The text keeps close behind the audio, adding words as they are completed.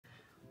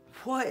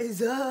What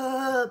is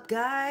up,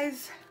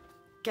 guys?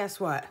 Guess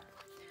what?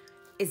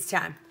 It's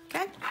time,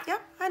 okay?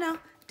 Yep, I know.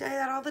 Tell you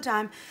that all the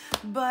time.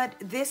 But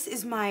this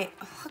is my,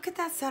 look at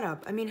that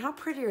setup. I mean, how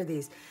pretty are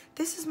these?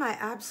 This is my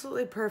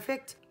absolutely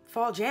perfect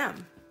fall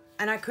jam.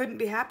 And I couldn't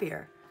be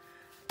happier.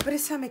 But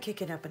it's time to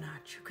kick it up a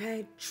notch,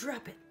 okay?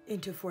 Drop it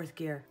into fourth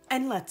gear.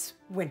 And let's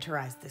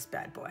winterize this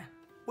bad boy.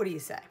 What do you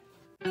say?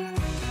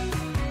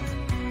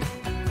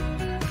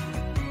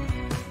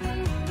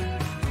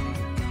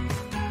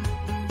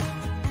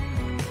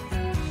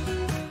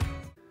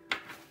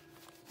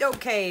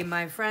 Okay,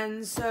 my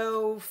friends,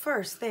 so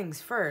first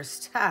things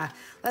first.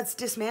 Let's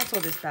dismantle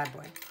this bad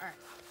boy.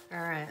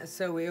 All right,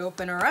 so we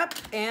open her up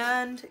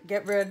and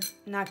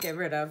not get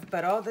rid of,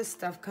 but all this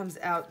stuff comes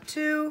out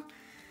too,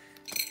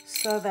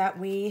 so that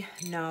we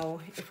know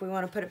if we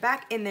want to put it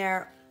back in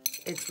there,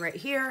 it's right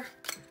here.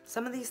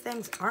 Some of these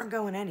things aren't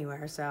going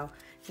anywhere, so,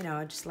 you know,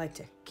 I just like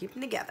to keep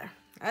them together.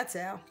 That's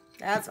all.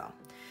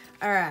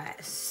 All right,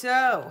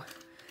 so,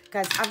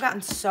 guys, I've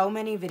gotten so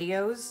many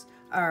videos,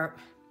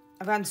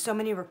 I've gotten so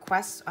many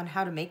requests on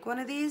how to make one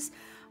of these.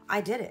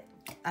 I did it.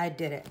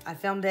 I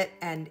filmed it,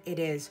 and it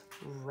is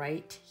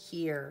right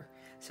here.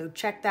 So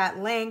check that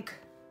link.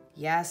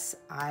 Yes,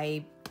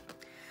 I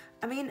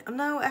mean, I'm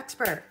no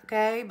expert,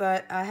 okay?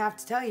 But I have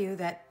to tell you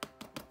that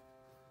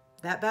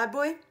that bad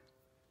boy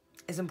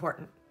is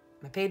important.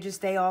 My pages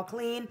stay all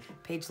clean.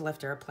 Page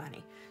lifter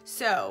aplenty.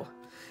 So,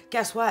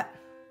 guess what?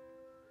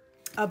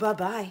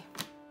 Bye-bye.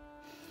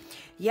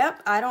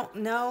 Yep, I don't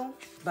know,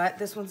 but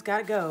this one's got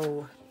to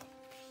go.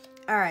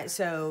 All right,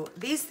 so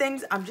these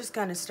things I'm just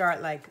gonna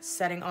start like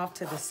setting off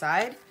to the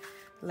side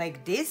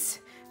like this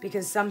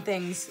because some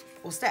things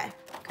will stay,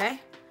 okay?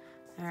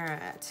 All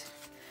right,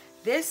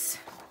 this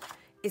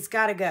is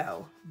gotta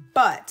go,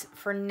 but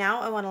for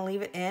now I wanna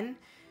leave it in.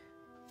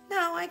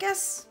 No, I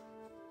guess,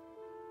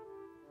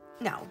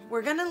 no,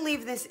 we're gonna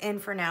leave this in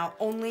for now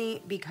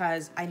only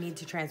because I need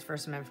to transfer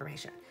some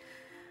information.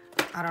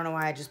 I don't know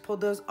why I just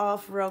pulled those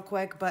off real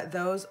quick, but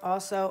those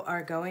also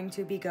are going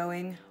to be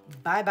going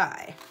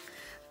bye-bye.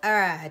 All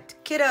right,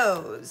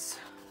 kiddos,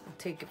 we'll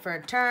take it for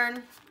a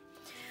turn.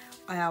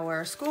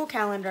 Our school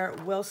calendar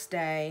will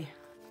stay,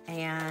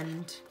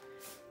 and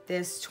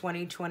this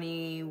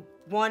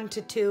 2021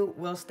 to 2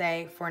 will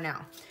stay for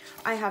now.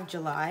 I have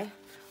July,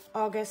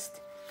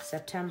 August,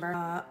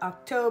 September,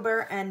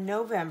 October, and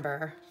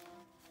November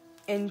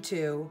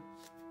into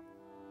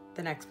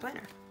the next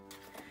planner.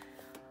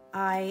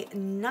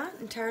 I'm not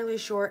entirely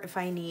sure if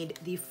I need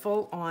the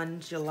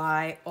full-on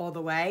July all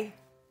the way,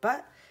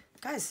 but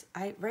guys,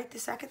 right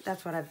this second,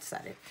 that's what I've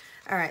decided.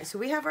 All right, so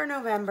we have our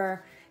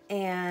November,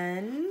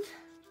 and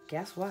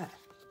guess what?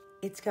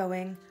 It's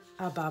going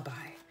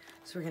bye-bye.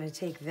 So we're gonna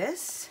take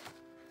this,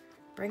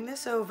 bring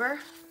this over,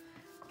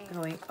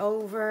 going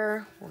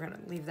over. We're gonna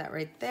leave that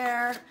right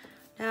there.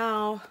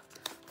 Now,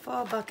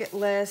 fall bucket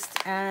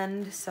list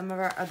and some of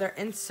our other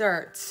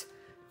inserts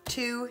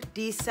to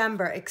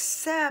December,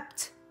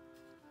 except,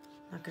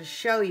 I'm not gonna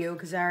show you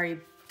because I already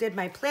did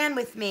my plan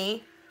with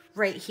me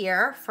right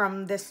here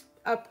from this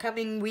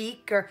upcoming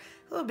week, or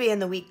it'll be in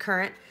the week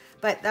current,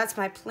 but that's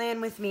my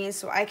plan with me,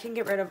 so I can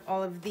get rid of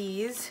all of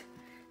these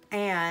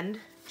and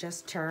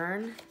just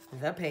turn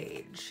the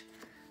page.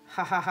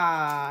 Ha ha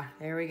ha,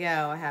 there we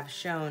go. I have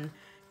shown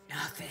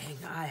nothing.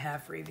 I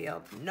have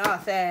revealed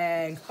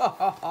nothing. Ha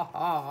ha ha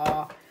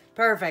ha.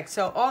 Perfect,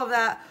 so all of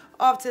that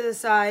off to the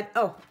side.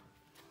 Oh,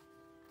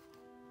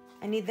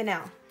 I need the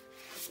now.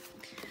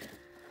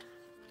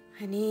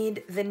 I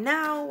need the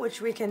now,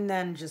 which we can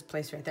then just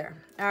place right there.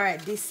 All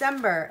right,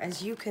 December,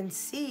 as you can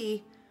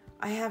see,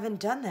 I haven't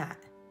done that.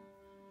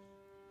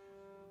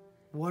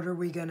 What are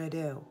we gonna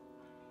do?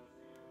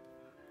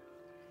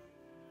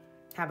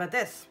 How about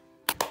this?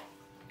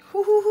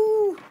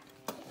 Hoo-hoo-hoo.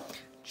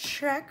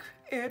 Check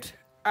it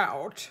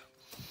out.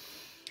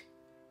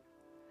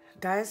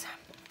 Guys,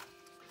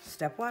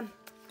 step one.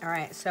 All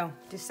right, so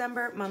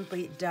December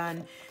monthly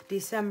done.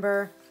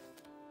 December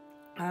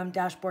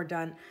dashboard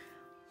done.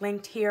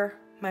 Linked here,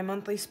 my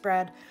monthly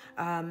spread.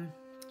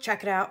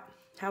 Check it out,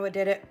 how I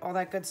did it, all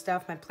that good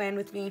stuff, my plan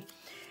with me.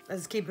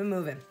 Let's keep it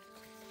moving.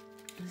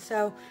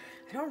 So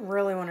I don't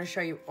really want to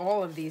show you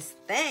all of these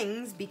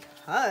things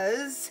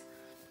because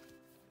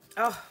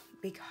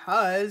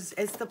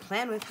it's the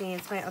plan with me.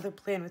 It's my other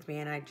plan with me,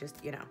 and I just,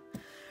 you know.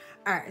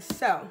 All right,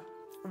 so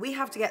we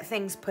have to get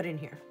things put in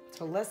here.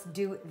 So let's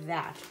do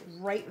that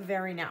right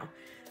very now.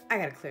 I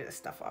got to clear this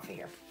stuff off of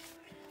here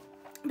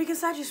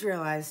because I just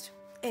realized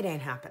it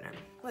ain't happening.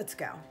 Let's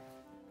go.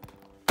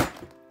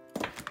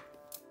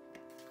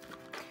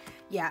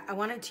 Yeah, I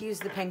wanted to use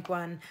the pink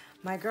one.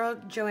 My girl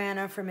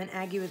Joanna from An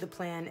Aggie with a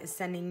Plan is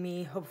sending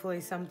me hopefully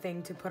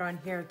something to put on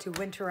here to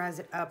winterize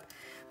it up.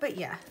 But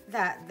yeah,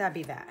 that'd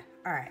be that.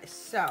 All right,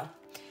 so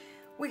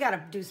we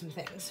gotta do some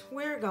things.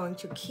 We're going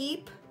to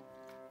keep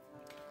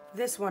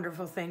this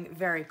wonderful thing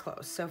very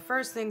close. So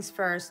first things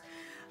first,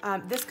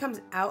 this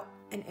comes out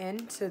and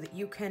in so that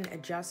you can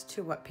adjust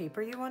to what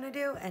paper you wanna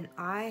do, and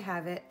I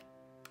have it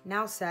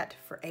now set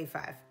for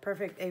A5.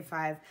 Perfect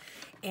A5.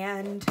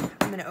 And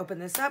I'm gonna open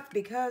this up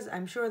because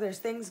I'm sure there's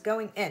things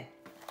going in.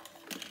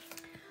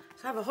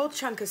 So I have a whole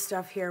chunk of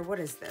stuff here. What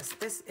is this?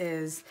 This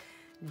is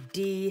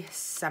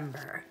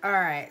December. All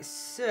right,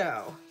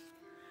 so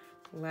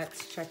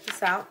let's check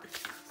this out.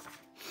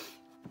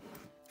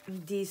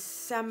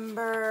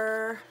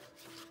 December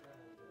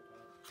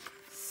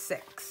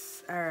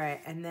 6th. All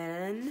right, and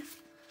then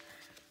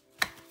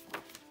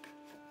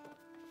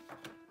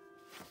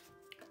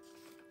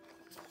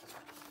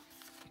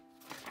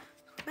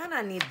might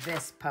not need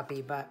this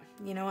puppy, but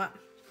you know what?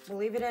 We'll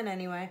leave it in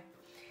anyway.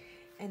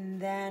 And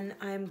then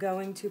I'm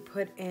going to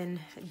put in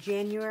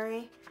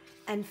January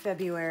and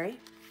February,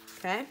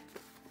 okay?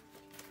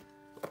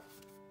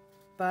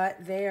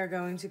 But they are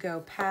going to go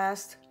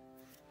past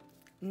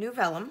New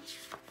Vellum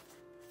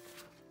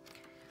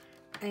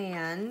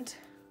and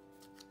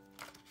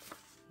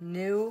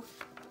new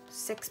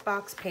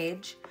 6-box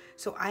page.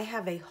 So I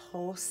have a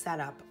whole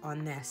setup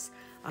on this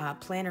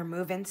planner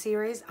move-in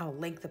series. I'll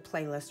link the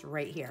playlist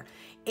right here.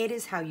 It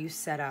is how you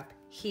set up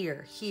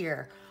here,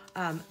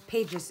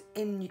 pages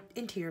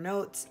into your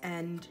notes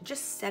and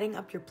just setting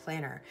up your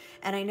planner.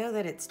 And I know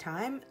that it's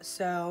time,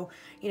 so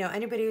you know,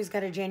 anybody who's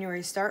got a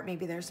January start,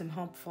 maybe there's some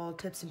helpful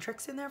tips and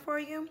tricks in there for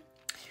you.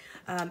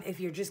 If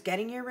you're just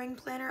getting your ring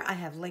planner, I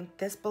have linked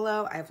this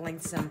below. I've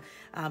linked some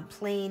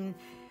plain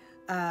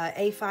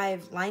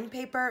A5 line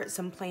paper,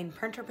 some plain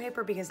printer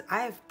paper, because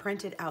I have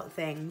printed out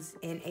things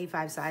in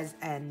A5 size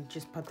and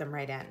just put them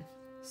right in.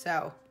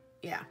 So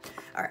yeah.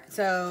 All right,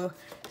 so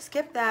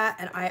skip that.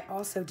 And I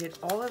also did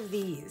all of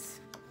these.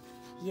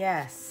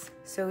 Yes.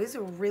 So it's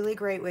a really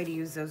great way to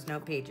use those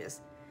note pages.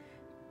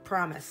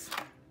 Promise.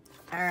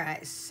 All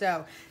right,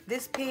 so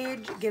this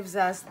page gives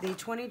us the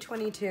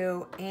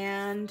 2022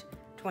 and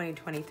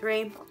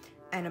 2023,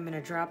 and I'm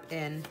gonna drop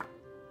in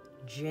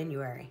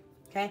January,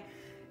 okay?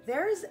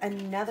 There's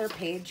another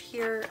page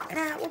here,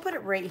 and we'll put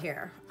it right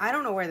here. I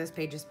don't know where this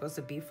page is supposed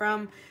to be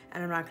from,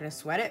 and I'm not gonna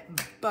sweat it,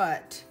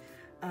 but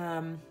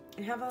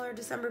we have all our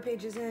December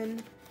pages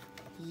in.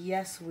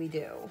 Yes, we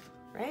do,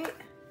 right?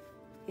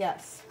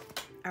 Yes.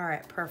 All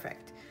right,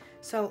 perfect.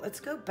 So let's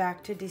go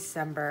back to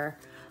December.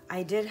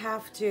 I did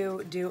have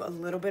to do a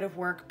little bit of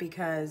work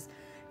because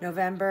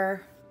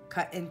November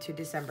cut into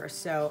December.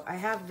 So I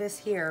have this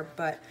here,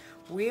 but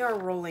we are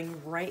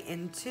rolling right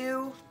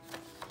into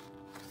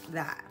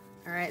that.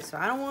 All right, so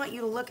I don't want you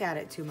to look at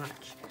it too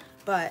much,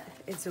 but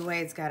it's the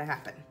way it's gotta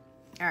happen.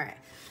 All right,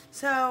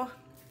 so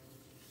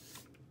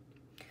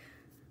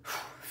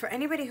for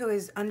anybody who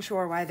is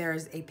unsure why there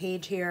is a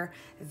page here,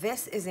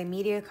 this is a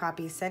media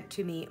copy sent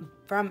to me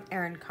from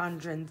Erin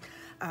Condren's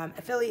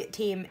affiliate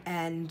team,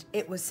 and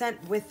it was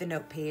sent with the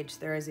note page.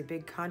 There is a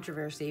big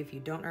controversy, if you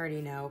don't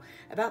already know,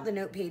 about the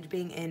note page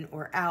being in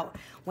or out.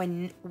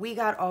 When we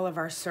got all of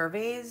our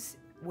surveys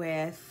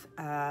with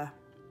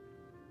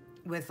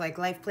like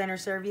life planner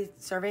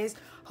surveys,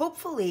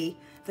 hopefully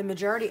the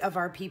majority of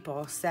our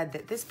people said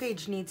that this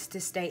page needs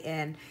to stay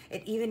in.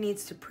 It even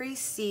needs to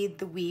precede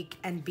the week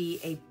and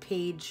be a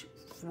page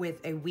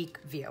with a week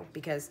view,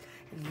 because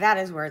that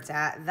is where it's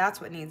at. That's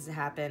what needs to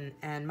happen,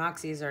 and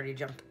Makse has already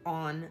jumped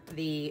on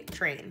the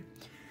train.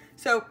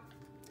 So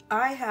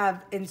I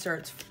have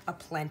inserts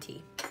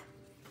aplenty.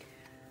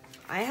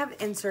 I have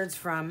inserts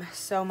from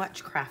So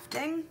Much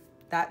Crafting.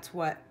 That's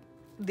what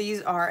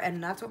these are,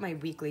 and that's what my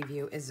weekly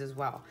view is as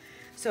well.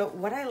 So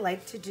what I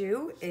like to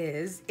do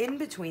is, in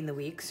between the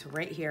weeks,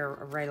 right here,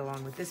 right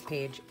along with this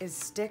page, is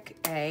stick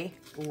a,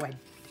 oh, I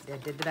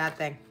did the bad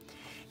thing,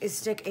 is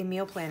stick a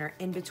meal planner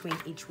in between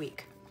each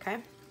week, okay?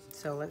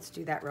 So let's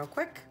do that real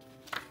quick.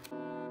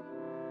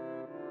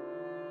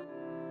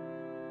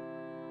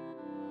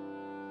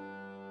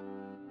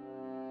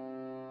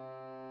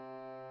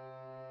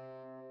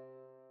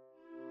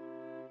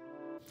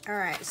 All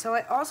right, so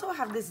I also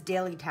have this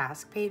daily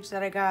task page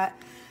that I got.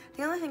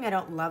 The only thing I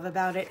don't love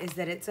about it is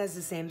that it says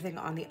the same thing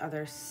on the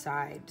other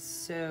side.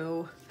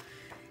 So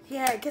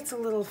yeah, it gets a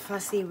little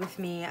fussy with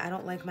me. I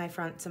don't like my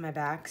fronts and my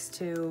backs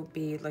to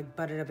be like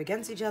butted up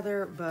against each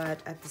other, but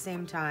at the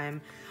same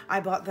time,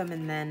 I bought them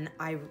and then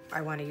I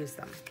want to use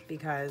them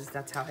because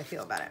that's how I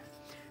feel about it.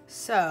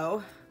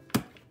 So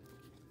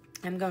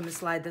I'm going to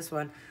slide this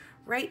one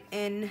right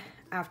in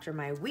after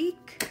my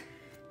week.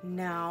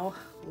 Now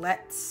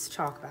let's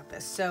talk about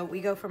this. So we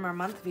go from our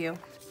month view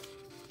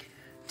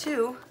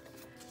to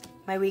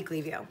my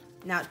weekly view.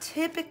 Now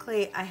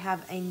typically I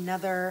have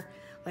another,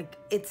 like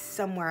it's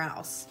somewhere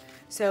else.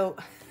 So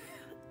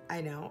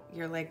I know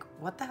you're like,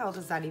 what the hell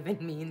does that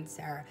even mean,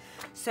 Sarah?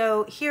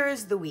 So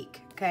here's the week,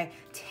 okay?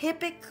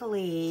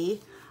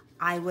 Typically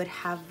I would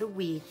have the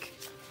week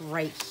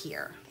right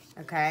here,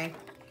 okay?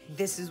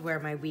 This is where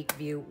my week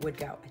view would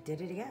go. I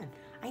did it again.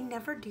 I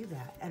never do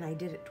that, and I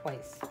did it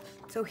twice.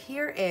 So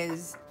here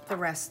is the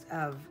rest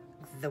of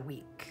the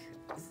week.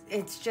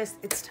 It's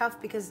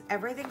tough because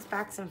everything's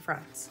backs and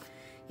fronts.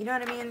 You know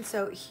what I mean?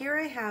 So here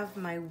I have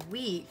my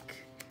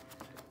week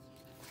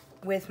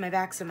with my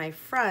backs and my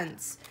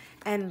fronts,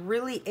 and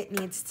really it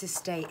needs to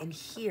stay in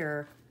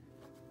here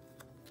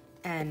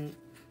and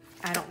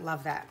I don't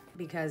love that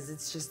because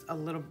it's just a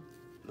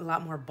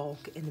lot more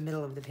bulk in the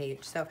middle of the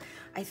page. So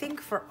I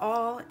think for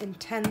all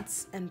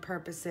intents and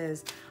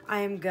purposes, I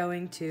am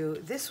going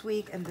to, this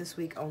week and this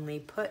week only,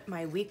 put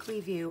my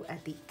weekly view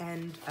at the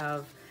end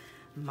of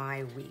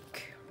my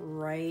week,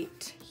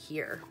 right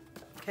here,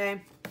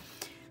 okay?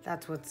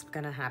 That's what's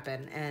gonna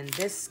happen. And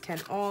this can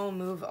all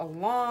move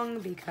along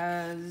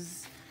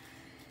because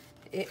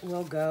it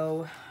will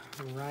go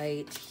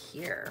right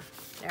here.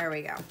 There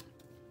we go.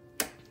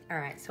 All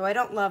right, so I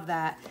don't love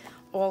that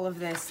all of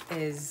this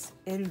is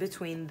in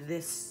between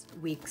this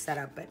week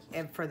setup, but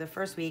for the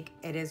first week,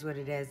 it is what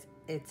it is.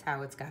 It's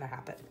how it's gotta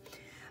happen.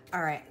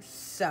 All right,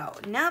 so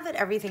now that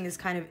everything is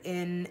kind of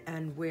in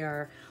and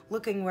we're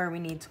looking where we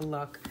need to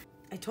look,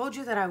 I told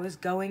you that I was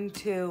going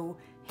to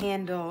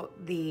handle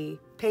the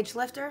page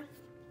lifter.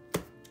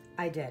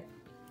 I did.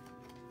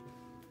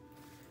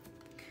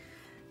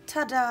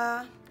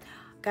 Ta-da!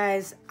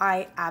 Guys,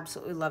 I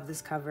absolutely love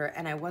this cover,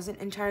 and I wasn't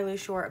entirely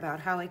sure about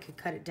how I could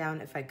cut it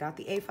down if I got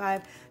the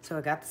A5, so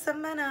I got the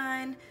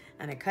 7x9,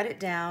 and I cut it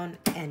down,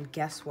 and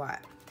guess what?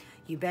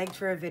 You begged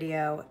for a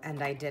video,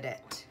 and I did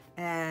it.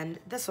 And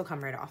this will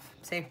come right off.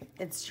 See,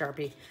 it's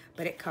Sharpie,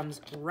 but it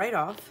comes right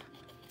off,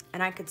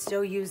 and I could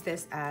still use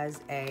this as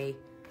a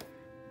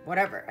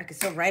whatever. I could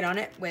still write on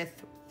it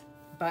with,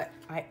 but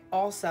I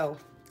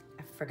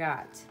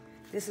forgot.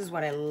 This is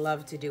what I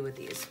love to do with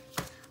these.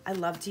 I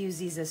love to use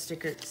these as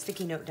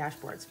sticky note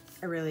dashboards.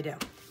 I really do.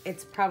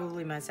 It's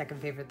probably my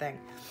second favorite thing.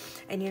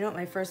 And you know what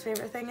my first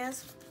favorite thing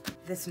is?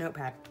 This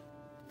notepad,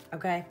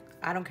 okay?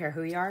 I don't care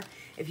who you are.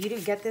 If you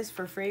didn't get this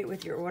for free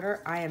with your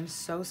order, I am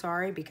so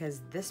sorry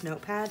because this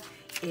notepad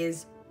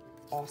is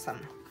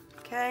awesome,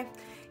 okay?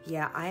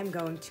 Yeah, I am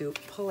going to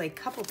pull a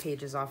couple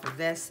pages off of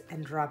this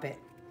and drop it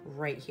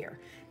right here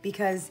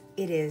because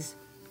it is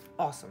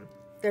awesome.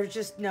 There's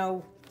just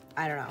no,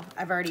 I don't know.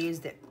 I've already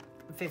used it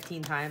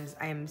 15 times.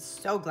 I am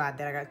so glad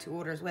that I got 2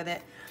 orders with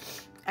it.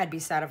 I'd be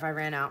sad if I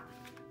ran out.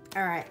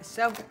 All right,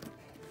 so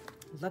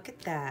look at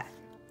that.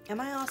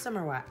 Am I awesome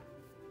or what?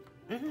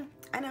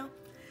 I know.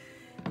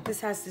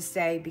 This has to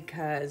stay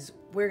because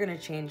we're gonna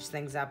change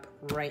things up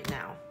right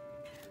now.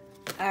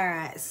 All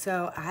right,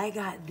 so I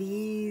got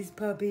these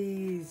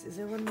puppies. Is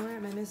there one more?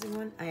 Am I missing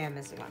one? I am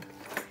missing one.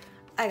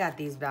 I got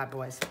these bad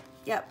boys.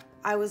 Yep,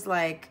 I was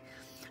like,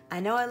 I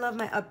know I love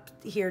my up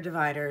here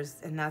dividers,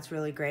 and that's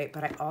really great,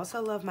 but I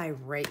also love my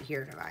right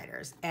here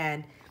dividers.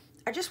 And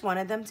I just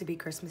wanted them to be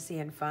Christmassy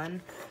and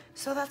fun,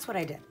 so that's what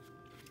I did.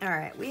 All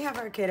right, we have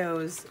our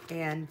kiddos,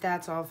 and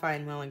that's all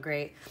fine, well, and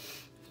great,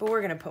 but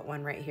we're gonna put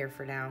one right here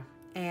for now.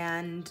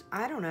 And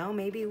I don't know,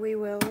 maybe we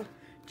will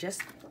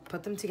just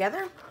put them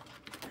together?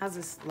 How's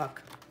this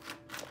look?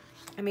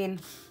 I mean,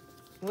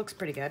 it looks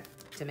pretty good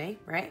to me,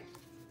 right?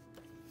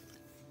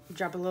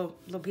 Drop a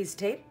little piece of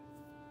tape?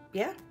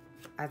 Yeah?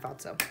 I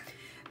thought so.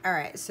 All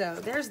right, so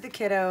there's the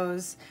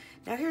kiddos.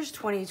 Now here's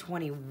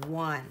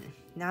 2021.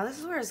 Now this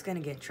is where it's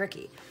gonna get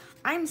tricky.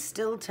 I'm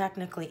still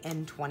technically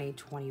in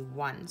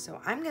 2021,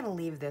 so I'm gonna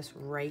leave this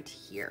right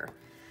here.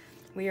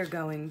 We are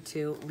going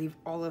to leave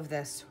all of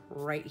this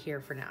right here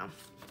for now.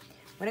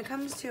 When it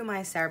comes to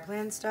my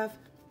SarPlans stuff,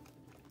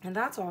 and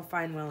that's all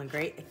fine, well, and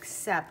great,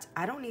 except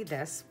I don't need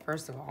this,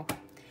 first of all.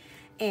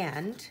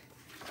 And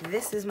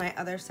this is my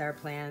other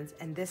SarPlans,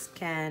 and this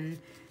can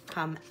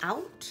come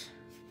out.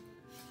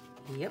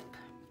 Yep,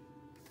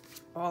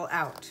 all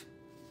out.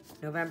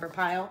 November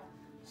pile,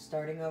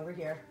 starting over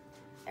here.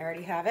 I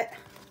already have it.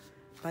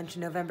 Bunch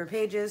of November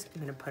pages.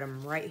 I'm gonna put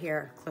them right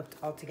here, clipped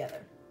all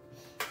together.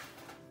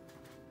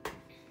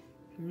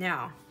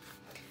 Now,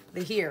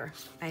 the here,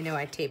 I know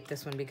I taped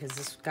this one because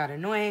this got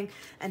annoying,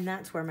 and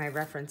that's where my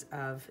reference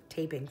of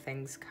taping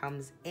things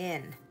comes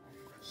in.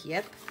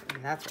 Yep,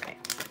 that's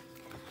right.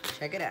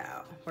 Check it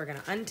out. We're gonna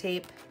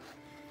untape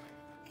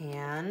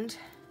and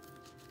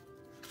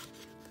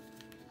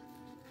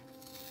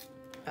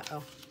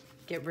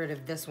get rid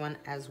of this one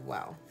as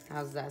well.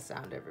 How's that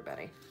sound,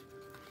 everybody?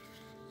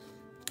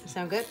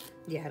 Sound good?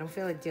 Yeah, I don't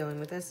feel like dealing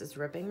with this. It's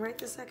ripping right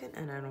this second,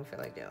 and I don't feel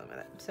like dealing with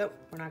it. So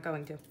we're not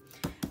going to.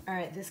 All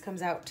right, this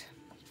comes out.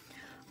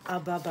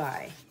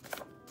 Bye-bye.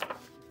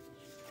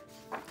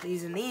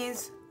 These and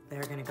these,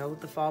 they're gonna go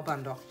with the fall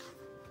bundle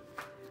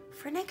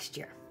for next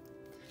year.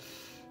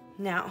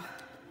 Now,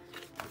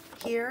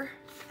 here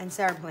and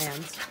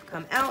SarPlans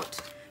come out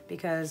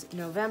because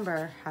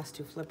November has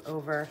to flip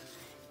over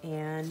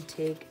and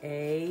take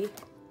a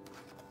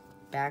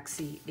back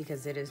seat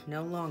because it is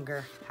no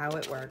longer how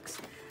it works.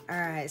 All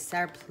right,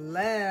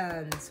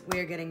 SarPlans.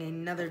 We're getting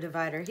another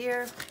divider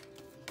here.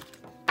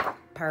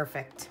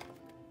 Perfect.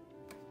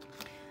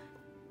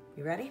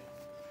 You ready?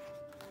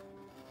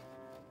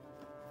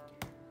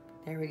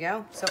 There we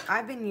go. So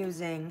I've been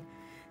using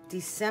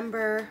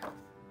December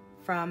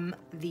from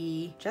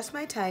the Just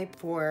My Type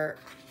for,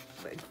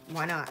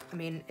 why not? I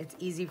mean, it's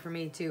easy for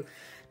me to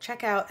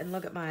check out and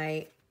look at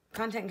my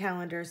content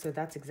calendar, so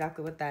that's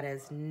exactly what that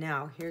is.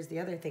 Now, here's the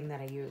other thing that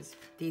I use.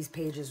 These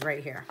pages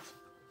right here.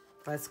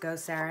 Let's go,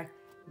 Sarah.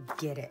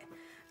 Get it.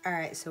 All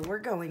right, so we're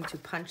going to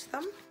punch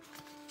them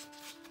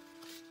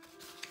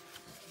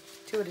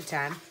 2 at a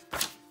time.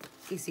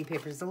 EC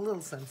paper is a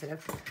little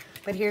sensitive.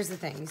 But here's the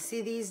thing. You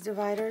see these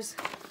dividers?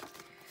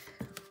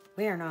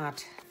 We are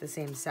not the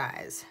same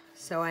size.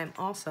 So I'm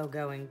also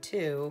going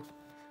to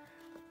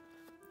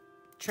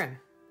trim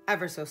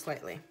ever so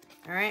slightly.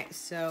 All right,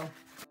 so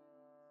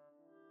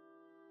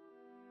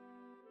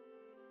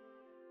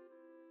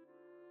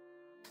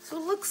it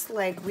looks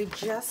like we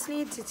just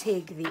need to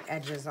take the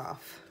edges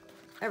off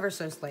ever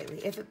so slightly.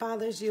 If it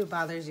bothers you, it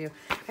bothers you.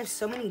 I have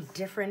so many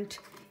different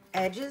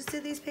edges to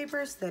these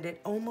papers that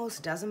it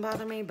almost doesn't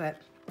bother me,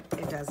 but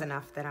it does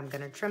enough that I'm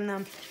gonna trim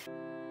them.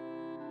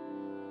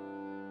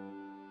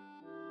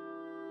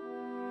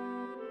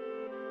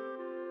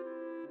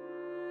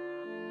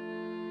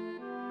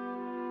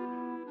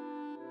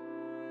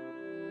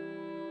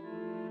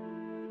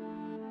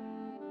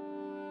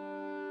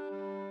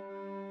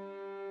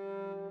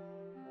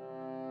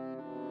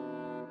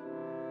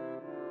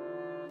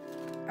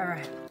 All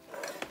right,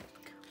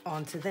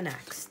 on to the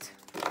next.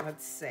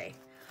 Let's see.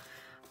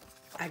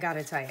 I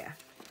gotta tell you,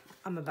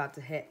 I'm about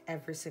to hit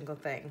every single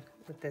thing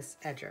with this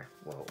edger.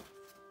 Whoa.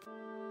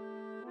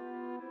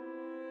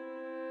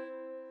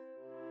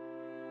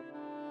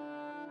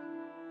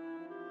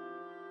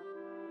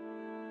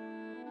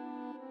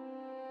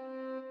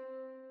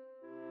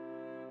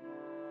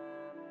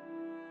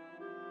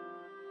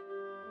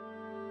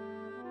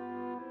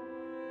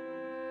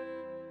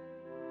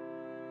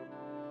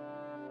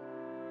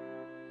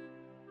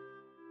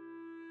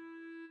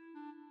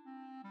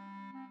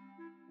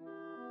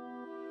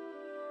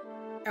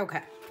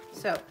 Okay,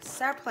 so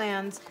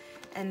SarPlans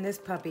and this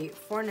puppy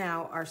for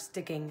now are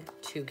sticking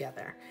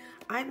together.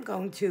 I'm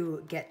going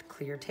to get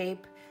clear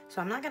tape, so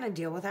I'm not gonna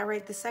deal with that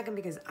right this second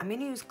because I'm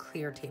gonna use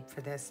clear tape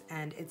for this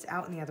and it's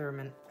out in the other room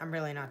and I'm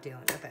really not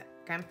dealing with it,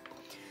 okay?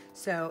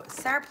 So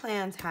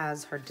SarPlans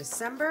has her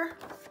December.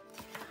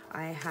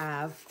 I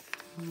have,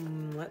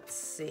 let's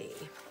see,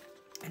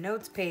 a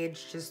notes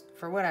page just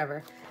for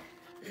whatever.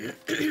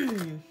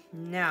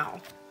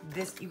 Now,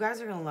 this, you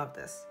guys are gonna love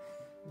this.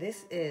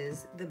 This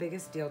is the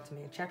biggest deal to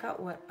me. Check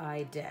out what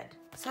I did.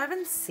 So I've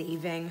been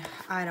saving,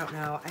 I don't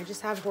know, I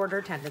just have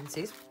hoarder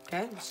tendencies,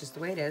 okay? It's just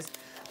the way it is.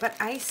 But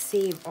I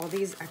save all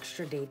these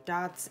extra date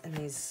dots and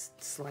these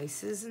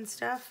slices and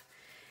stuff.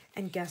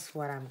 And guess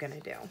what I'm gonna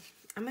do?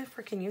 I'm gonna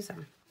freaking use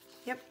them.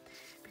 Yep,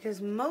 because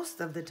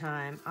most of the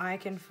time I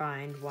can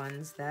find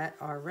ones that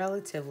are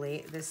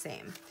relatively the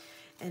same.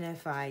 And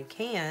if I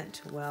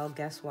can't, well,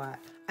 guess what?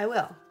 I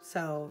will.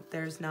 So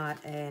there's not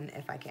an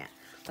if I can't.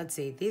 Let's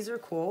see, these are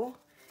cool.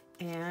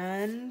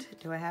 And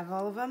do I have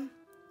all of them?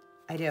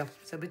 I do.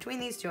 So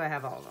between these two, I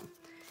have all of them.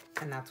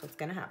 And that's what's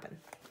gonna happen.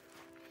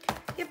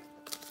 Yep.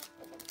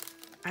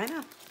 I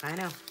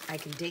know. I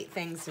can date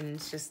things and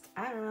it's just,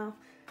 I don't know,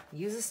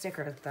 use a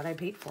sticker that I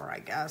paid for, I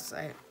guess.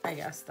 I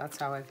guess that's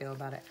how I feel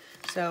about it.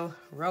 So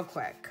real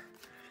quick.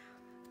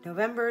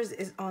 November's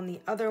is on the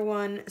other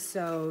one.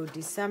 So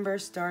December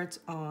starts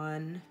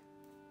on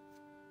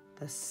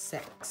the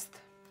 6th.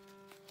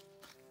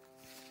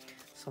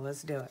 So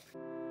let's do it.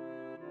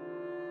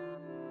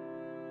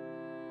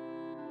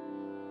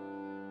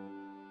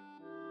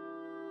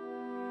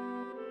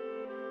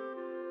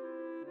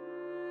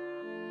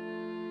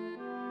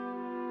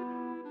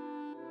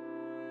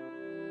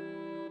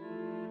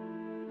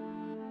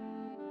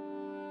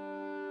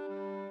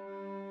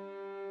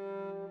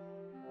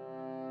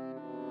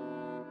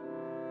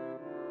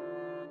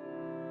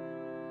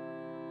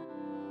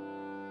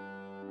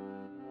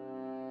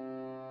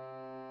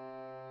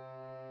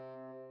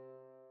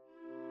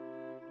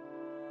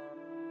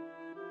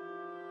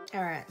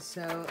 All right,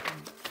 so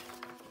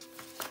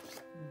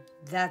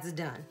that's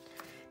done.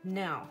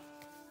 Now,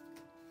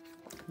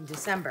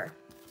 December,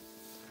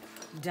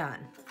 done.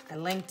 I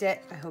linked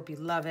it. I hope you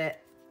love it.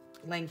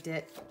 Linked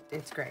it.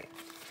 It's great.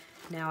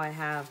 Now I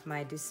have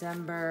my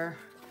December,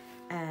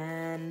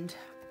 and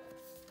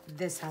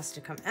this has to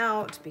come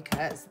out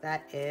because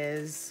that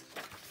is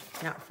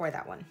not for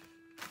that one.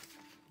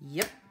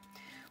 Yep.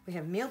 We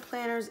have meal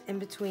planners in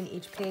between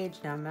each page.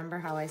 Now remember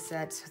how I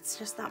said, so it's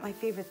just not my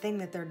favorite thing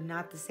that they're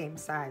not the same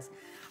size.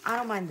 I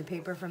don't mind the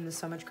paper from the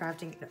So Much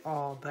Crafting at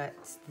all, but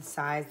it's the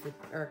size that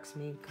irks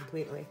me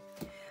completely.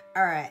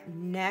 All right,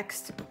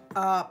 next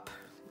up,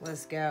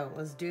 let's go.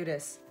 Let's do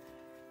this.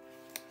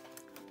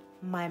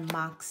 My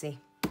Makse,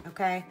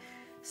 okay?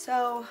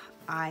 So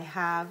I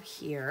have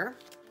here,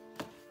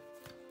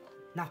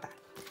 not that,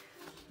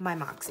 my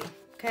Makse,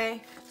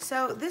 okay?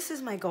 So this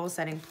is my goal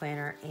setting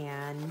planner,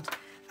 and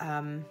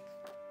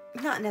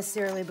not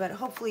necessarily, but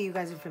hopefully you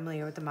guys are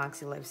familiar with the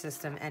Makse Life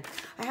System. And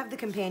I have the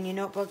companion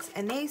notebooks,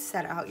 and they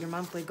set out your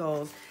monthly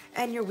goals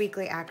and your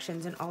weekly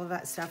actions and all of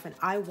that stuff. And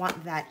I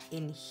want that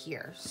in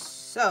here.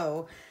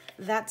 So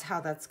that's how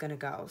that's going to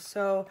go.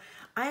 So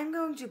I'm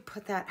going to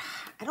put that,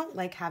 I don't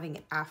like having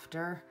it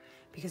after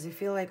because I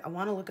feel like I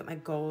want to look at my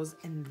goals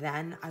and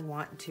then I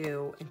want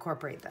to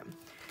incorporate them.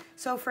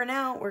 So for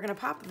now, we're gonna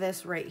pop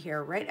this right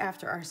here, right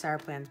after our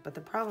SarPlans, but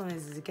the problem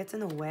is it gets in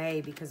the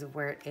way because of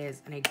where it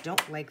is, and I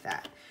don't like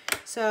that.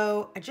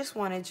 So I just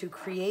wanted to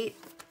create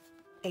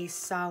a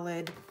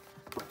solid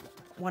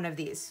one of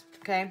these,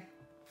 okay?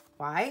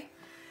 Why?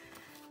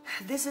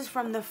 This is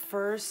from the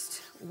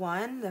first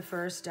one, the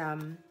first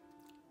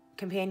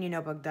companion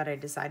notebook that I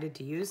decided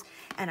to use,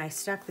 and I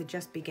stuck the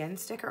Just Begin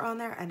sticker on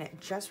there, and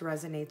it just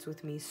resonates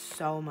with me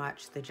so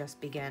much, the Just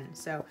Begin.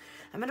 So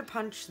I'm gonna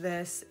punch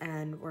this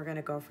and we're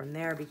gonna go from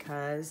there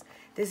because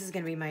this is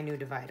gonna be my new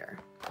divider.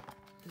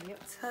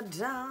 Yep,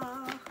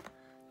 ta-da!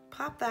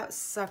 Pop that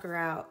sucker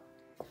out,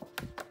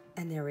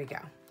 and there we go.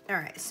 All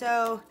right,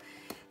 so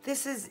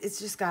this is, it's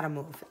just gotta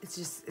move.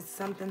 It's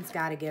something's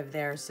gotta give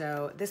there,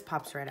 so this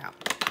pops right out.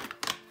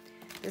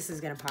 This is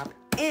gonna pop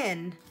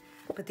in,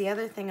 but the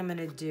other thing I'm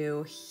gonna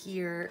do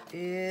here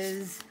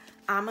is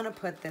I'm gonna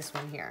put this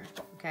one here,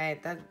 okay?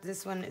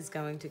 This one is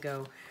going to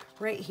go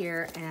right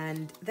here,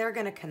 and they're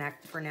gonna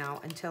connect for now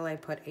until I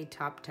put a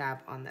top tab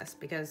on this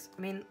because,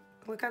 I mean,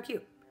 look how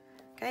cute,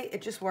 okay?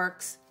 It just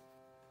works.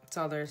 That's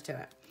all there is to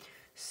it.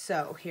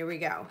 So here we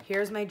go.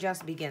 Here's my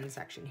Just Begin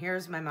section.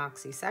 Here's my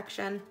Makse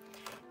section.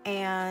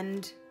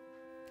 And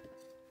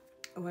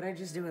what'd I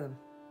just do with them?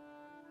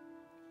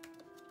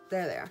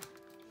 There they are.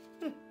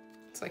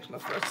 It's like my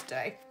first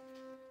day.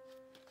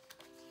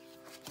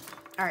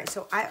 All right,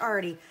 so I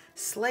already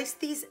sliced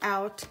these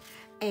out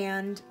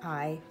and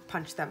I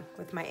punched them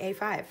with my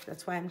A5.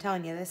 That's why I'm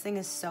telling you, this thing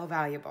is so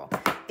valuable.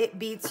 It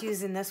beats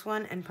using this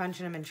one and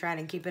punching them and trying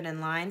to keep it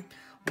in line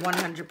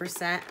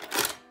 100%.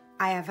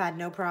 I have had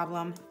no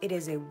problem. It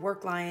is a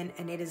work line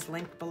and it is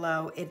linked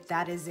below.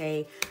 That is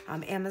a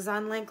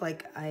Amazon link,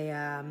 like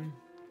a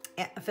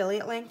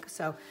affiliate link.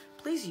 So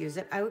please use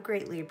it. I would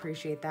greatly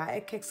appreciate that.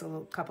 It kicks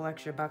a couple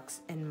extra bucks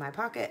in my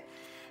pocket.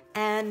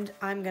 And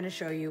I'm gonna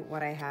show you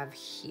what I have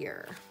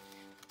here.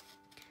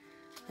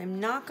 I'm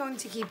not going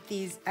to keep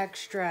these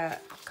extra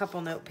couple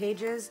note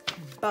pages,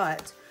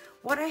 but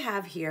what I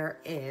have here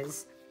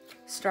is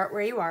start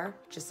where you are,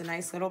 just a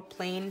nice little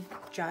plain,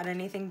 jot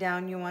anything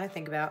down you want to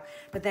think about.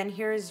 But then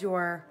here's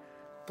your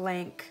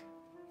blank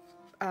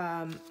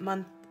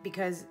month,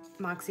 because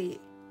Makse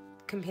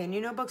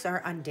companion notebooks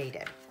are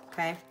undated,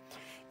 okay?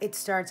 It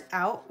starts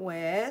out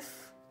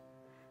with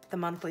the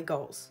monthly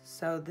goals.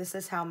 So this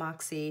is how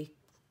Makse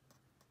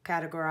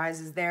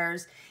categorizes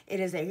theirs. It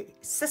is a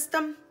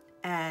system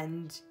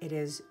and it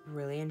is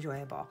really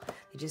enjoyable.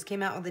 They just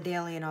came out with the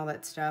daily and all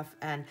that stuff,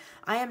 and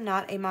I am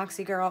not a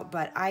Makse girl,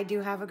 but I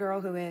do have a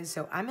girl who is,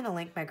 so I'm gonna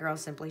link my girl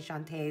Simply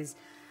Shantae's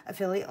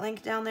affiliate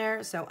link down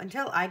there. So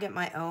until I get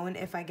my own,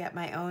 if I get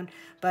my own,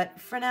 but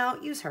for now,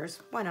 use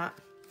hers, why not?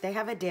 They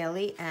have a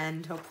daily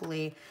and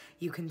hopefully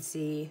you can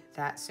see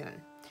that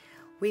soon.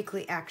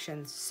 Weekly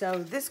actions,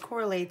 so this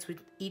correlates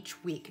with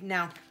each week.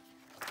 Now,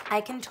 I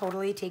can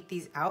totally take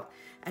these out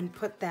and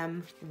put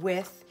them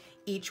with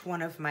each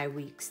one of my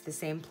weeks, the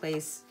same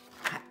place.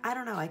 I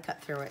don't know, I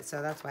cut through it,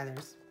 so that's why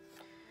there's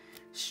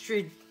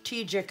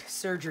strategic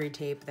surgery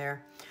tape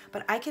there.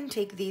 But I can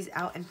take these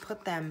out and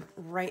put them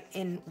right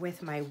in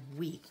with my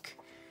week.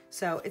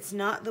 So it's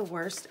not the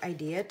worst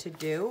idea to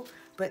do,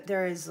 but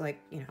there is, like,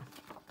 you know,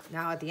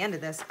 now at the end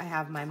of this, I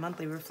have my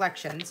monthly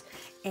reflections,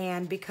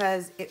 and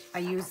because I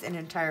used an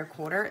entire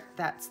quarter,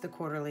 that's the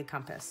quarterly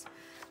compass.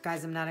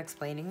 Guys, I'm not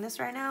explaining this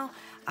right now.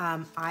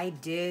 I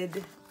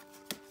did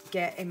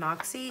get a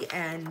Makse,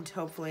 and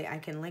hopefully I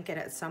can link it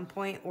at some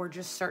point, or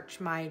just search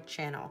my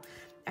channel.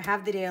 I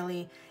have the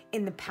daily.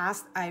 In the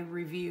past, I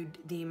reviewed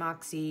the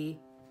Makse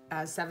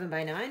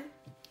 7x9,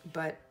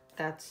 but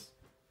that's,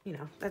 you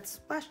know,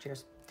 that's last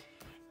year's.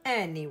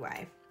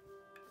 Anyway,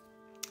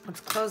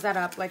 let's close that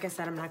up. Like I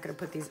said, I'm not gonna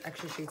put these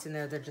extra sheets in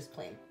there. They're just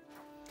plain.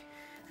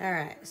 All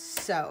right,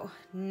 so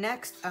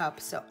next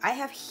up, so I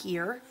have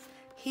here.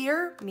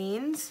 Here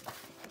means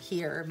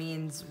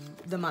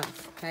the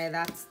month, okay?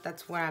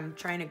 That's what I'm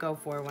trying to go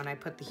for when I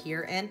put the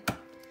here in.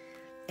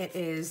 It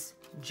is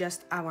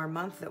just our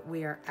month that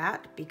we are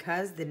at,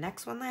 because the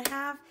next one that I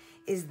have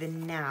is the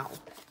now.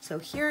 So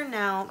here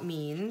now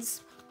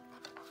means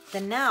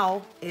the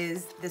now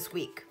is this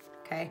week,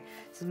 okay?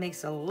 So it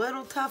makes it a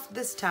little tough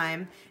this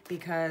time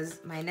because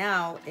my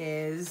now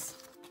is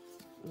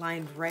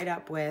lined right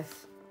up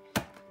with,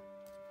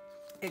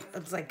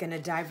 it's like gonna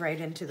dive right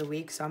into the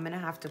week, so I'm gonna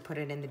have to put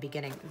it in the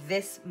beginning.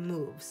 This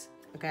moves,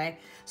 okay?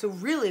 So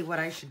really what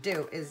I should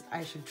do is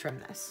I should trim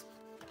this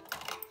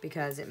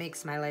because it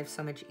makes my life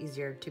so much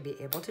easier to be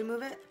able to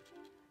move it.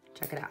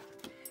 Check it out.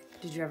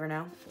 Did you ever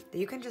know that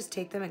you can just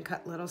take them and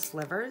cut little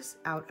slivers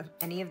out of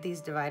any of these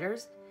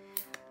dividers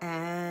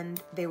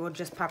and they will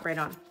just pop right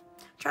on?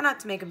 Try not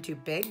to make them too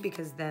big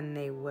because then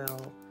they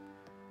will,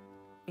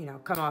 you know,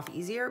 come off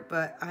easier,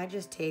 but I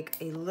just take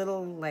a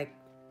little, like,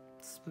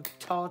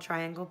 tall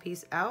triangle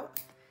piece out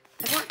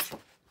and watch.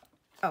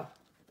 Oh,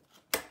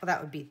 well, that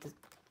would be the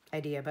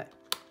idea, but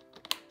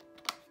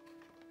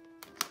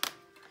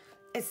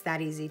it's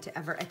that easy to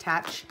ever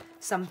attach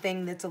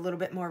something that's a little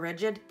bit more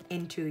rigid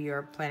into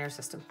your planner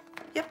system.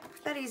 Yep,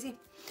 that easy.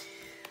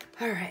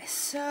 All right,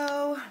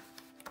 so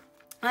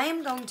I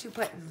am going to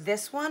put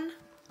this one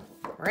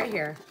right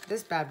here,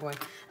 this bad boy.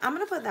 I'm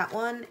gonna put that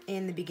one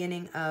in the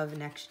beginning of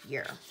next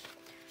year,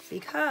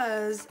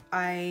 because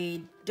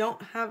I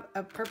don't have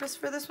a purpose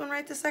for this one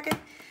right this second.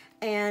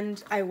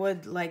 And I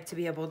would like to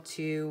be able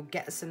to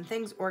get some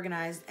things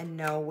organized and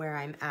know where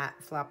I'm at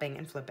flopping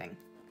and flipping.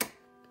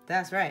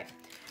 That's right.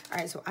 All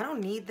right, so I don't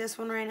need this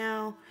one right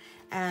now.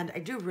 And I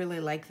do really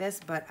like this,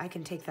 but I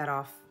can take that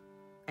off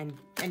and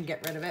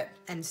get rid of it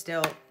and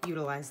still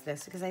utilize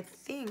this because I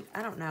think,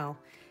 I don't know,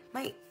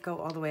 might go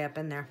all the way up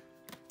in there.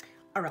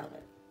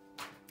 Irrelevant.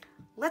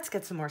 Let's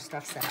get some more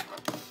stuff set up.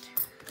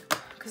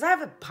 Because I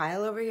have a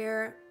pile over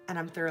here and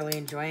I'm thoroughly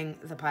enjoying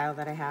the pile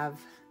that I have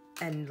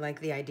and like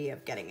the idea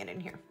of getting it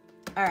in here.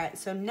 All right,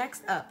 so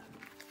next up,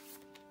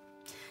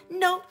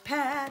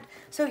 notepad.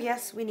 So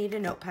yes, we need a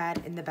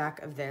notepad in the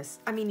back of this.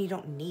 I mean, you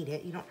don't need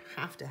it, you don't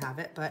have to have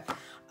it, but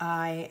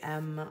I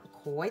am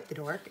quite the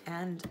dork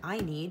and I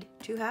need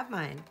to have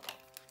mine.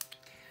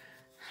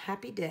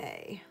 Happy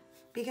day.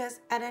 Because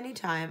at any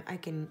time I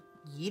can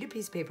yeet a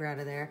piece of paper out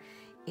of there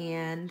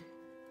and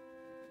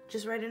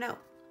just write a note.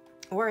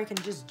 Or I can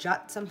just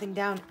jot something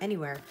down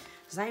anywhere.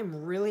 Because I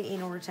am really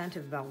anal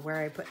retentive about where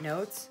I put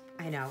notes.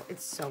 I know,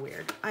 it's so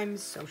weird. I'm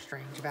so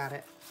strange about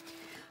it.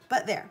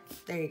 But there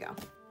you go.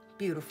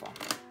 Beautiful.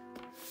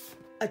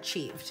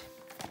 Achieved.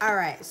 All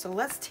right, so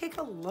let's take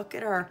a look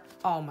at our,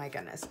 oh my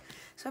goodness.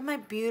 So my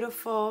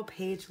beautiful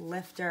page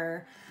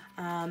lifter.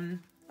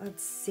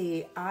 Let's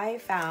see, I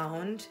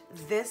found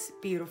this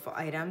beautiful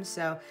item.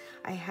 So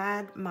I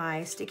had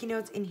my sticky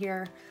notes in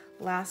here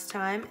last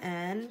time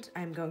and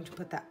I'm going to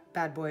put that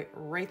bad boy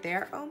right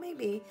there. Oh,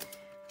 maybe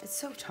it's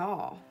so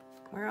tall.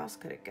 Where else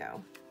could it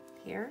go?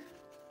 Here?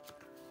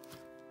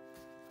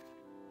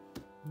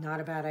 Not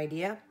a bad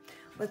idea.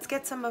 Let's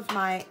get some of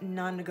my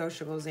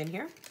non-negotiables in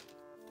here.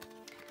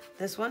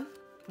 This one,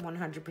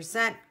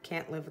 100%.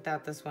 Can't live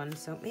without this one.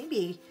 So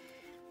maybe,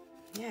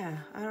 yeah,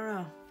 I don't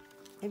know.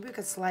 Maybe we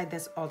could slide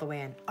this all the way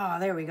in. Oh,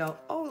 there we go.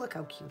 Oh, look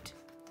how cute.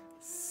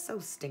 So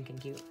stinking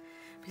cute.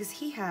 Because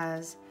he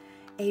has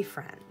a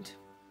friend.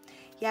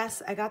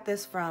 Yes, I got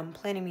this from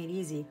Planning Made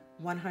Easy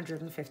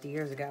 150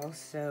 years ago.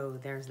 So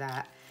there's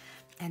that.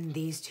 And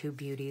these two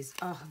beauties,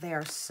 oh, they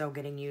are so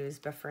getting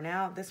used. But for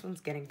now, this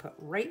one's getting put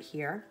right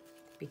here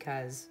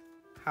because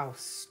how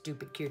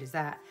stupid cute is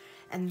that?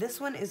 And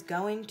this one is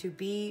going to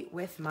be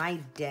with my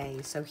day.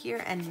 So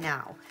here and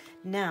now.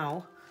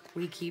 Now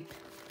we keep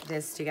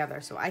this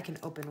together so I can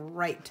open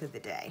right to the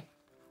day.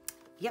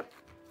 Yep,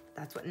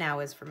 that's what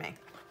now is for me.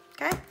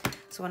 Okay,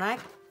 so when I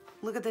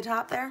look at the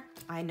top there,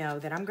 I know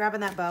that I'm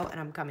grabbing that bow and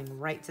I'm coming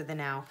right to the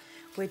now,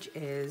 which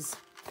is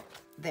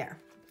there.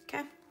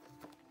 Okay.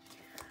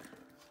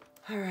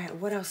 All right,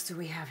 what else do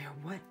we have here?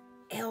 What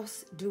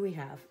else do we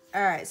have?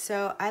 All right,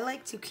 so I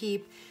like to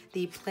keep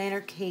the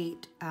Planner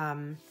Kate,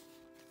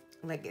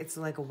 like it's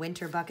like a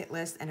winter bucket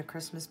list and a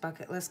Christmas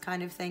bucket list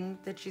kind of thing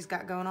that she's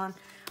got going on.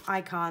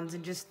 Icons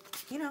and just,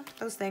 you know,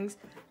 those things.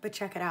 But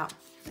check it out.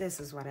 This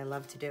is what I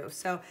love to do.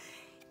 So,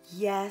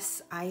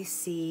 yes, I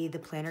see the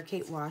Planner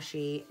Kate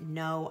washi.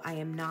 No, I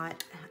am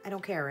not. I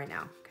don't care right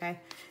now, okay?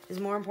 It's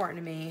more important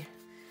to me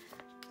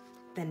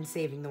than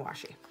saving the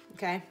washi,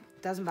 okay?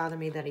 It doesn't bother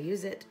me that I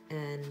use it,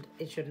 and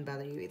it shouldn't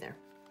bother you either.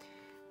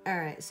 All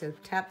right, so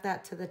tap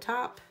that to the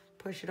top.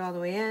 Push it all the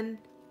way in.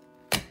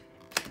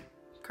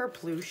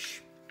 Kerploosh.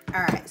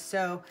 All right,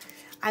 so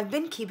I've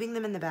been keeping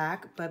them in the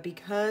back, but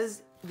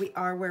because we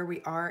are where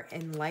we are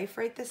in life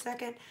right this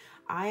second,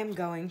 I am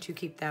going to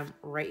keep them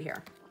right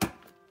here.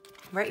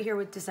 Right here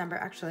with December.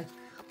 Actually,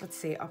 let's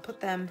see. I'll put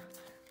them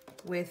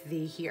with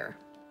the here.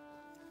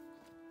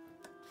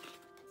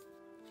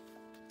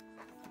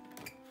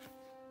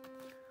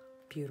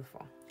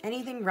 Beautiful.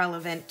 Anything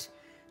relevant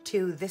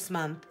to this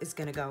month is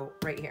going to go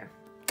right here.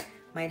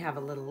 Might have a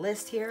little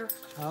list here.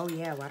 Oh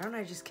yeah, why don't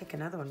I just kick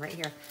another one right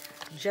here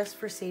just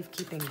for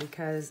safekeeping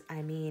because,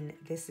 I mean,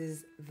 this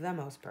is the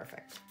most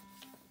perfect.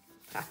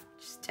 Ah,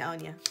 just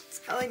telling you.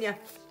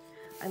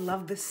 I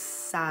love the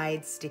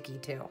side sticky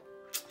too.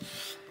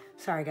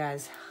 Sorry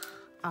guys,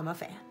 I'm a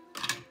fan.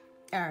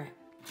 All right,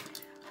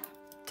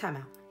 time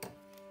out.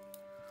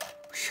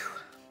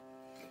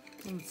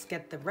 Whew. Let's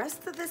get the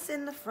rest of this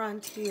in the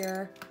front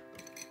here.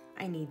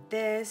 I need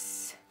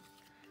this.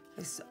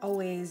 This is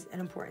always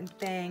an important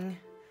thing.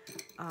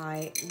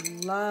 I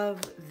love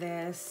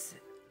this.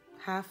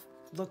 Half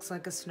looks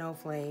like a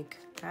snowflake,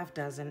 half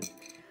doesn't.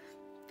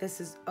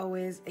 This is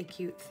always a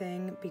cute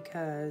thing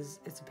because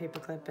it's a paper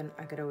clip and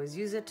I could always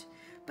use it,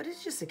 but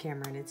it's just a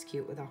camera and it's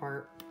cute with a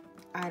heart.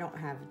 I don't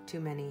have too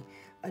many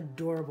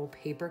adorable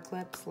paper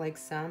clips like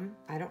some.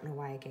 I don't know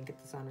why I can't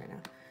get this on right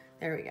now.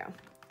 There we go.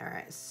 All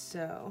right,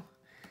 so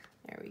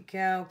there we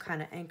go.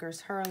 Kind of anchors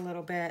her a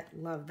little bit.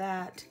 Love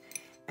that.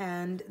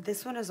 And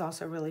this one is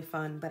also really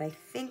fun, but I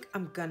think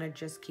I'm gonna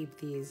just keep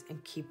these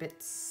and keep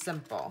it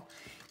simple.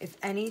 If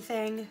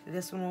anything,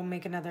 this one will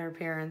make another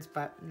appearance,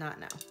 but not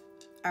now.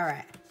 All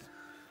right.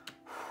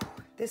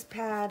 This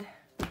pad,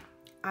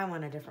 I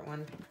want a different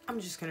one.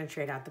 I'm just gonna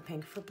trade out the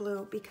pink for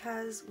blue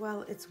because,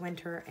 well, it's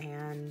winter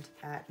and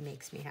that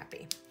makes me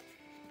happy.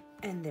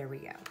 And there we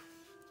go.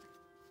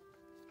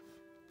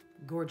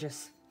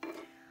 Gorgeous.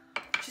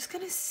 Just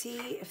gonna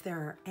see if there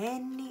are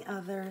any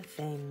other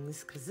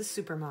things, because this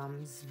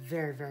Supermom is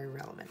very, very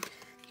relevant.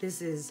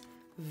 This is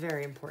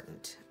Very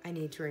important. I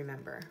need to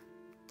remember.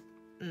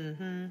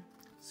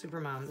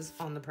 Supermom is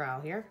on the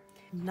prowl here.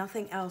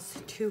 Nothing else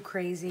too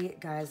crazy,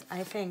 guys.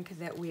 I think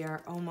that we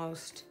are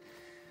almost,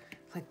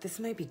 like, this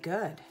might be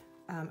good.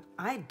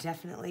 I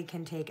definitely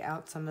can take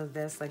out some of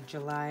this, like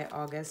July,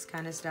 August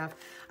kind of stuff.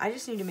 I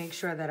just need to make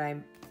sure that I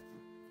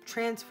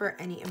transfer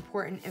any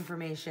important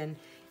information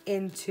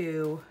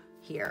into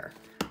here.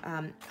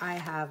 I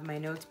have my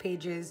notes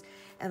pages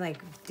and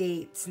like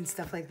dates and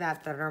stuff like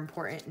that that are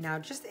important now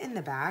just in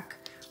the back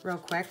real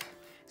quick.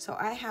 So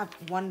I have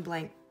one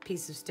blank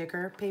piece of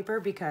sticker paper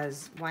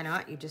because why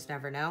not? You just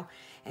never know.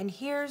 And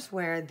here's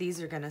where these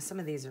are gonna, some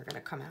of these are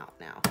gonna come out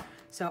now.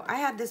 So I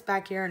had this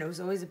back here and it was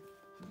always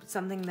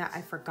something that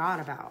I forgot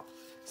about.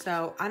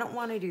 So I don't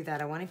want to do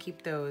that. I want to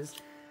keep those,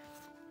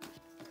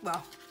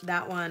 well,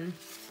 that one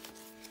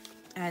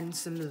and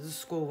some of the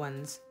school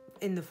ones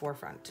in the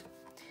forefront.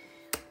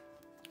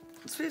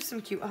 So we have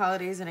some cute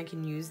holidays and I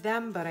can use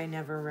them, but I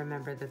never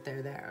remember that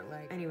they're there.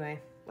 Like, anyway,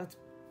 let's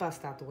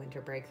bust out the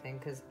winter break thing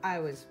because I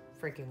was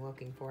freaking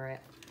looking for it.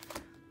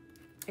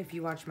 If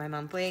you watch my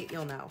monthly,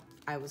 you'll know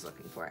I was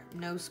looking for it.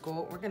 No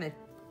school. We're going to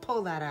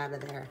pull that out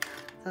of there.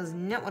 That was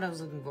not what I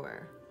was looking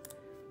for.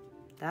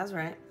 That's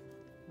right.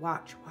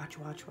 Watch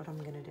what I'm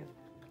going to do.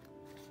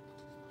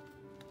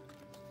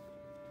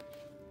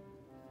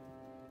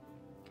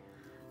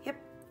 Yep.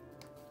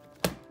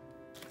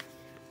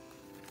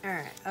 All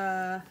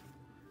right.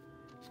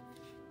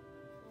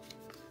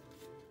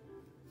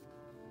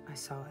 I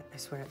saw it. I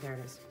swear. There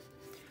it is.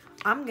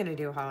 I'm going to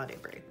do a holiday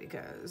break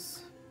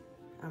because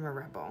I'm a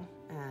rebel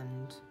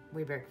and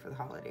we break for the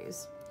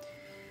holidays.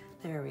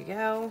 There we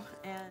go.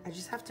 And I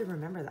just have to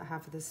remember that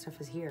half of this stuff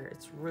is here.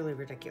 It's really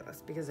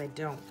ridiculous because I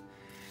don't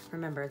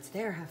remember it's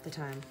there half the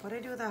time. What'd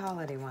I do with the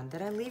holiday one?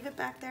 Did I leave it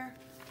back there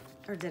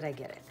or did I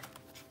get it?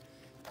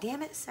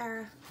 Damn it,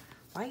 Sarah.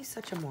 Why are you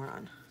such a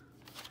moron?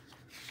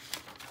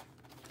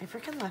 I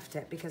freaking left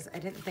it because I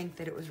didn't think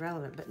that it was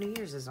relevant, but New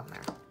Year's is on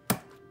there.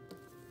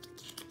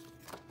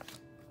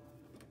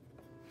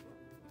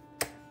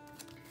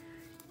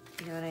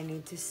 You know what I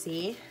need to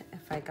see?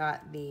 If I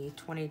got the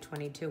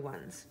 2022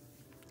 ones.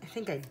 I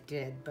think I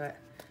did, but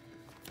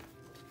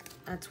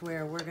that's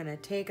where we're gonna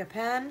take a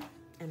pen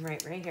and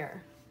write right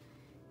here.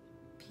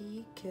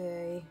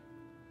 PK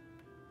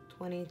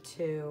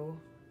 22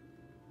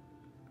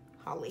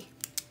 Holly.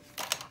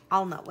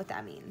 I'll know what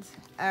that means.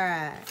 All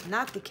right,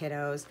 not the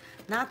kiddos,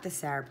 not the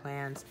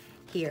SarPlans.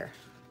 Here.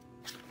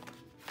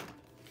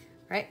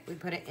 Right, we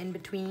put it in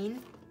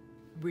between.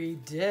 We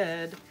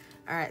did.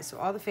 All right, so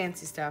all the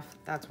fancy stuff,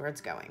 that's where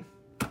it's going.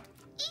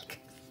 Eek.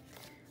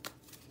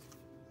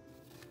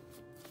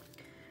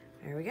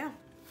 There we go.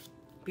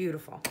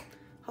 Beautiful.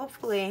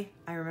 Hopefully,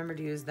 I remember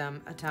to use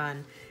them a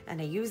ton.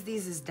 And I use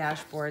these as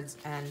dashboards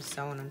and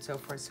so on and so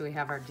forth. So we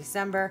have our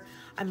December.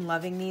 I'm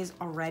loving these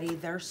already.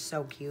 They're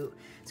so cute.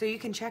 So you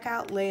can check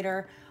out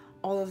later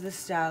all of the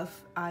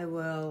stuff. I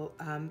will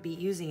be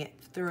using it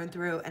through and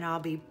through, and I'll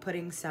be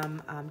putting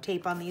some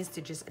tape on these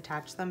to just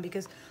attach them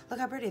because look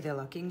how pretty they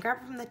look. You can grab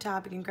them from the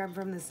top, you can grab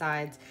them from the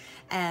sides,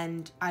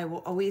 and I will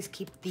always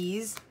keep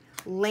these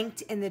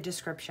linked in the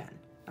description.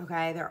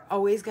 Okay, they're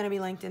always going to be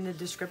linked in the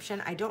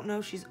description. I don't know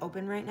if she's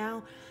open right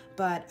now,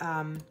 but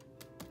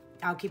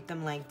I'll keep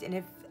them linked.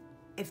 And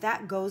if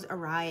that goes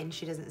awry and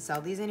she doesn't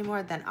sell these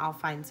anymore, then I'll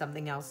find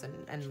something else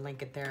and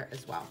link it there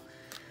as well.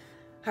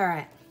 All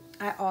right.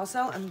 I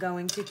also am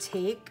going to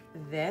take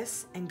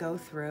this and go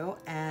through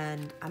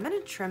and I'm going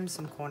to trim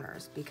some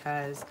corners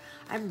because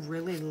I'm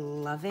really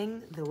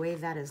loving the way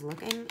that is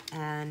looking.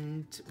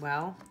 And,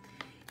 well,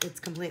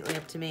 it's completely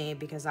up to me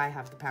because I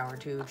have the power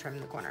to trim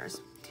the corners.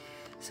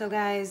 So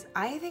guys,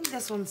 I think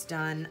this one's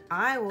done.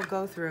 I will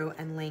go through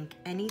and link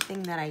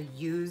anything that I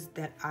use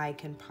that I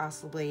can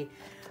possibly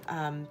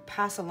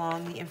pass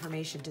along the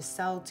information to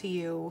sell to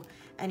you,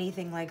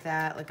 anything like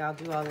that. Like I'll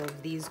do all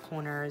of these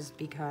corners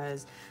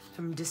because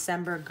from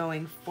December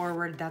going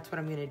forward, that's what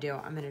I'm gonna do.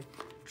 I'm gonna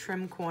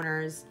trim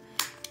corners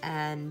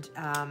and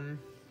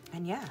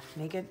yeah,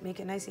 make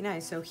it nicey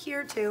nice. So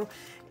here too,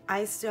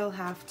 I still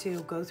have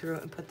to go through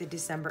and put the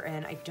December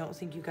in. I don't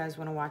think you guys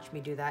want to watch me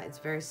do that. It's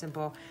very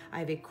simple. I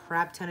have a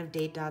crap ton of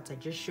date dots. I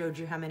just showed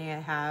you how many I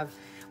have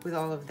with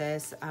all of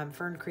this.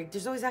 Fern Creek,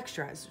 there's always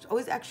extras. There's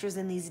always extras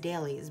in these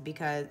dailies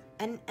because,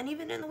 and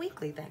even in the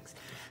weekly things.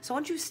 So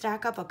once you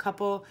stack up a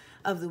couple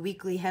of the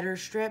weekly header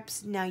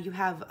strips, now you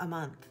have a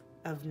month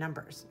of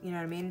numbers. You know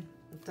what I mean?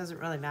 It doesn't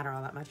really matter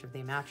all that much if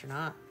they match or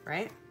not,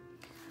 right?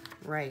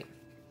 Right.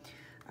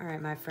 All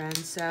right, my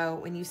friends, so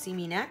when you see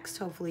me next,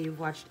 hopefully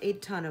you've watched a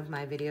ton of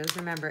my videos.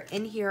 Remember,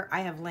 in here,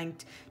 I have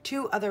linked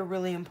 2 other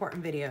really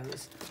important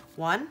videos.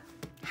 One,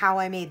 how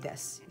I made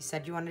this. You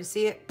said you wanted to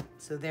see it,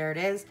 so there it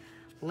is,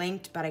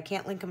 linked, but I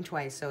can't link them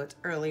twice, so it's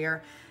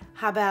earlier.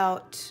 How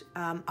about,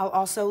 I'll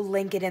also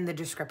link it in the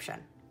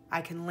description.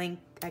 I can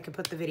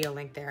put the video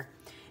link there.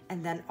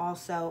 And then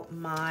also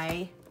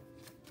my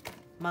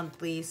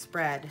monthly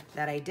spread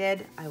that I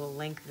did, I will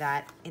link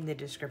that in the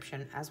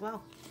description as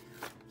well.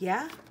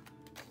 Yeah?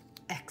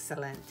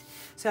 Excellent.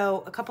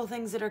 So a couple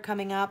things that are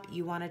coming up.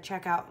 You want to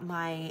check out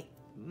my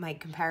my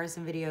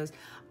comparison videos,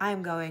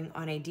 I'm going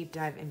on a deep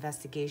dive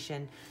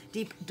investigation,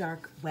 deep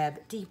dark web,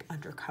 deep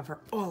undercover,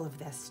 all of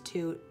this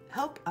to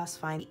help us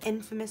find the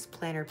infamous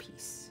planner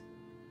piece.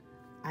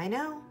 I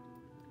know,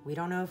 we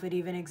don't know if it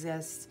even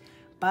exists,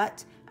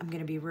 but I'm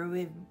gonna be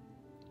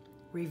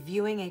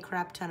reviewing a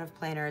crap ton of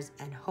planners,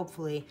 and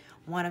hopefully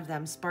one of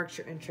them sparks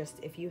your interest.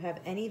 If you have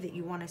any that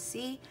you wanna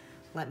see,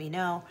 let me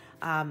know.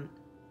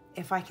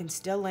 If I can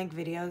still link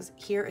videos,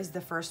 here is the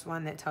first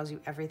one that tells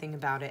you everything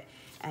about it.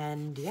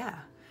 And yeah,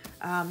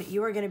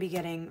 you are gonna be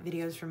getting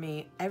videos from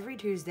me every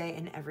Tuesday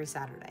and every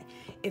Saturday.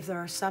 If there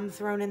are some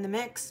thrown in the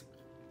mix,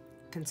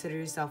 consider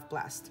yourself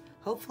blessed.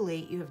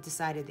 Hopefully you have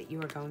decided that you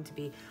are going to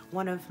be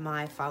one of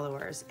my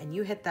followers, and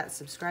you hit that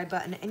subscribe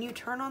button and you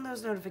turn on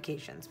those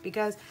notifications,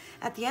 because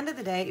at the end of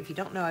the day, if you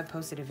don't know I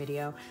posted a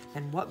video,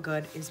 then what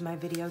good is my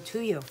video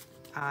to you?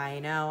 I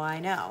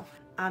know.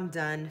 I'm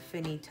done.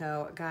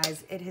 Finito.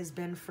 Guys, it has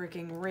been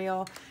freaking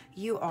real.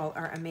 You all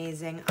are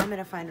amazing. I'm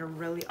gonna find a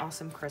really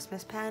awesome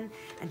Christmas pen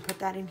and put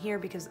that in here,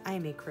 because I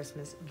am a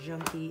Christmas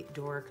junkie,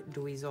 dork,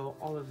 dweezil,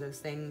 all of those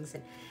things.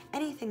 And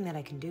anything that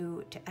I can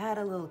do to add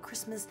a little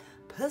Christmas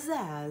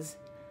pizzazz,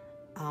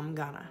 I'm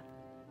gonna.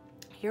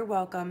 You're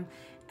welcome,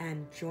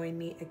 and join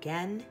me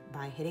again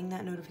by hitting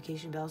that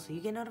notification bell so you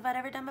get notified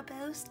every time I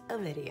post a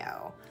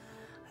video.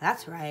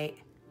 That's right.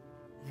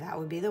 That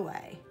would be the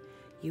way.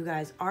 You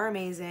guys are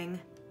amazing.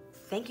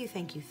 Thank you.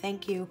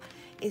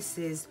 This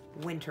is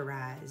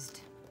Winterized.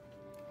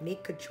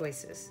 Make good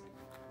choices.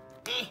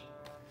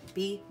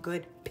 Be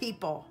good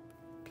people.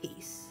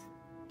 Peace.